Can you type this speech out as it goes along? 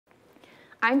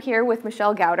I'm here with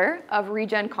Michelle Gowdar of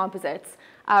ReGen Composites.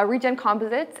 ReGen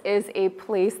Composites is a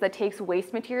place that takes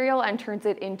waste material and turns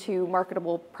it into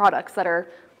marketable products that are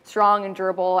strong and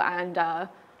durable and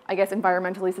I guess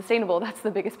environmentally sustainable. That's the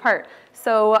biggest part.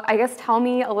 So I guess tell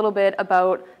me a little bit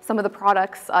about some of the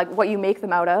products, what you make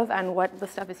them out of, and what the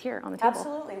stuff is here on the table.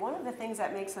 Absolutely. One of the things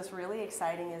that makes us really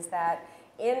exciting is that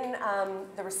in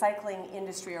the recycling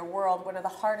industry or world, one of the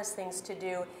hardest things to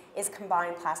do is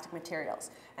combine plastic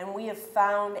materials. And we have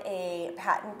found a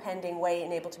patent-pending way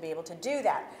and able to be able to do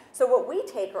that. So what we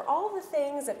take are all the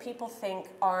things that people think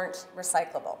aren't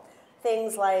recyclable.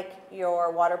 Things like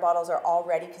your water bottles are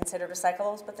already considered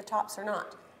recyclables, but the tops are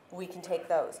not. We can take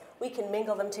those. We can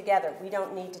mingle them together. We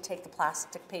don't need to take the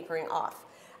plastic papering off.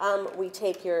 We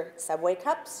take your Subway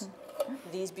cups,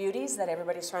 these beauties that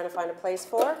everybody's trying to find a place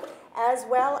for, as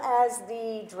well as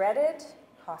the dreaded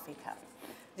coffee cup.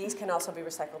 These can also be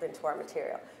recycled into our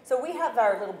material. So we have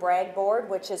our little brag board,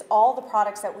 which is all the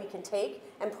products that we can take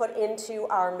and put into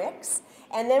our mix.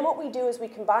 And then what we do is we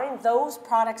combine those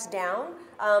products down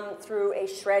through a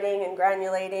shredding and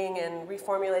granulating and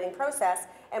reformulating process,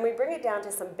 and we bring it down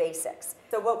to some basics.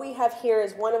 So what we have here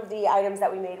is one of the items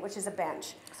that we made, which is a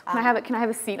bench. Can I have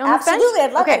a seat on this bench? Absolutely,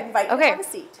 I'd love to invite you to have a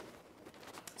seat.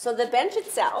 So the bench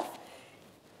itself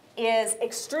is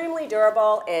extremely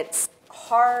durable. It's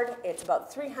hard. It's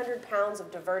about 300 pounds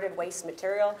of diverted waste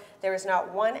material. There is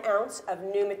not 1 ounce of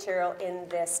new material in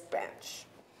this bench.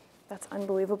 That's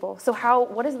unbelievable. So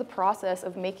what is the process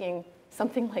of making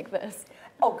something like this?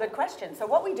 Oh, good question. So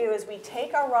what we do is we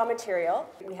take our raw material.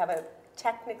 We have a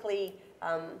technically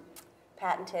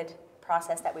patented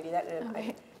process that we do that. Okay.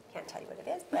 I can't tell you what it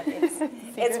is, but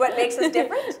it's what makes us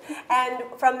different. And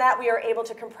from that, we are able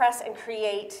to compress and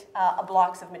create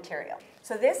blocks of material.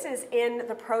 So this is in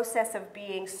the process of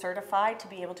being certified to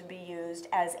be able to be used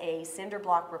as a cinder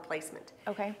block replacement.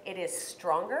 Okay. It is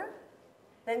stronger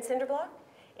than cinder block.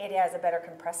 It has a better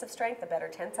compressive strength, a better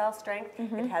tensile strength.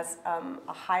 It has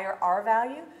a higher R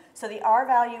value. So the R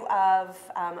value of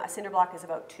a cinder block is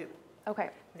about 2. Okay.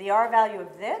 The R value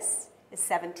of this is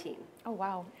 17. Oh,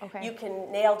 wow. Okay. You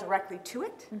can nail directly to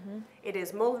it. It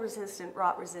is mold resistant,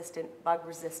 rot resistant, bug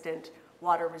resistant,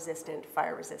 water resistant,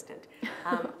 fire resistant.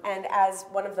 And as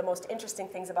one of the most interesting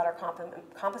things about our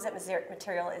composite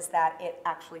material is that it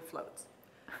actually floats.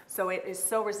 So it is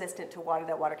so resistant to water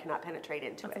that water cannot penetrate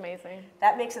into it. That's amazing.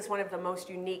 That makes us one of the most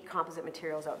unique composite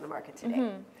materials out in the market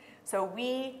today. So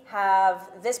we have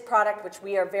this product, which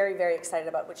we are very, very excited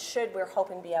about, which we're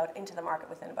hoping be out into the market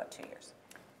within about 2 years.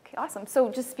 Okay, awesome. So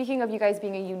just speaking of you guys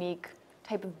being a unique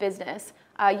type of business,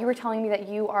 you were telling me that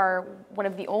you are one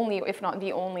of the only, if not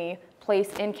the only,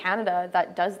 place in Canada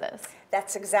that does this.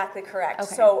 That's exactly correct.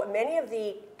 Okay. So many of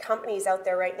the companies out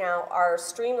there right now are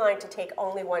streamlined to take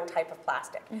only one type of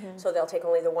plastic. So they'll take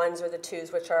only the 1s or the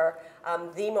 2s, which are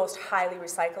the most highly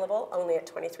recyclable, only at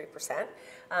 23%,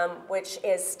 which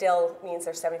still means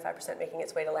there's 75% making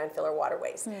its way to landfill or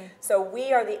waterways. So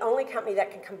we are the only company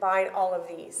that can combine all of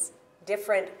these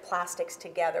different plastics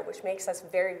together, which makes us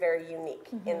very, very unique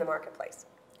in the marketplace.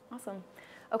 Awesome.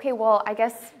 Okay, well, I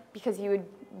guess because you would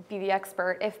be the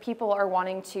expert, if people are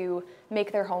wanting to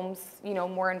make their homes,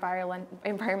 more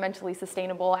environmentally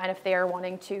sustainable, and if they are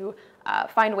wanting to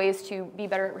find ways to be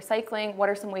better at recycling, what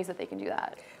are some ways that they can do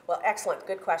that? Well, excellent,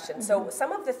 good question. So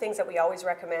some of the things that we always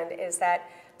recommend is that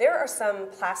there are some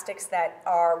plastics that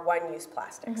are one-use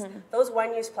plastics. Those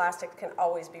one-use plastics can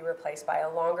always be replaced by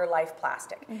a longer life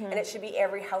plastic, and it should be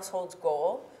every household's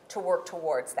goal to work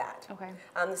towards that. Okay.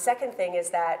 The second thing is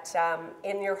that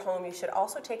in your home you should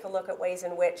also take a look at ways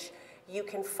in which you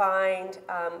can find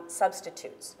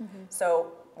substitutes.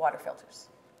 So water filters.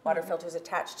 Water filters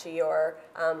attached to your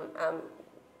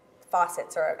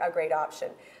faucets are a great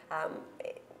option.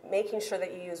 Making sure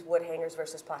that you use wood hangers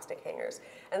versus plastic hangers.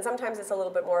 And sometimes it's a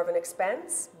little bit more of an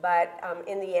expense, but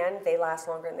in the end they last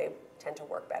longer and they tend to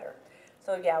work better.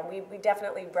 So yeah, we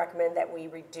definitely recommend that we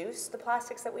reduce the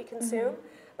plastics that we consume.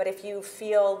 But if you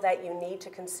feel that you need to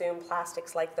consume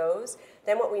plastics like those,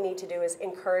 then what we need to do is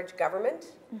encourage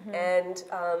government and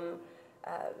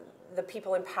the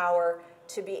people in power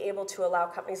to be able to allow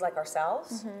companies like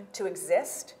ourselves to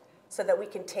exist so that we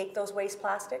can take those waste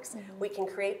plastics, we can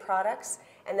create products,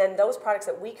 and then those products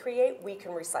that we create, we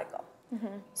can recycle.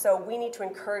 So we need to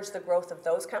encourage the growth of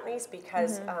those companies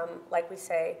because, like we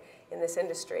say in this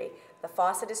industry, the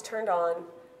faucet is turned on,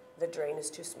 the drain is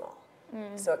too small.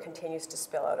 So it continues to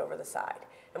spill out over the side.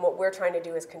 And what we're trying to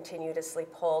do is continuously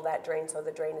pull that drain so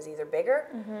the drain is either bigger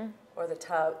or the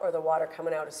tub or the water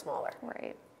coming out is smaller.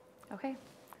 Right. Okay.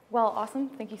 Well, awesome.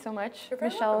 Thank you so much, You're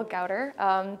very Michelle welcome.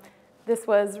 Gowdar. This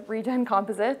was ReGen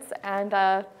Composites, and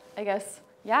I guess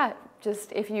yeah,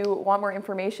 just if you want more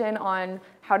information on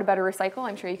how to better recycle,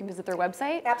 I'm sure you can visit their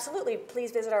website. Absolutely.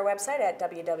 Please visit our website at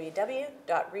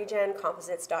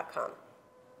www.regencomposites.com.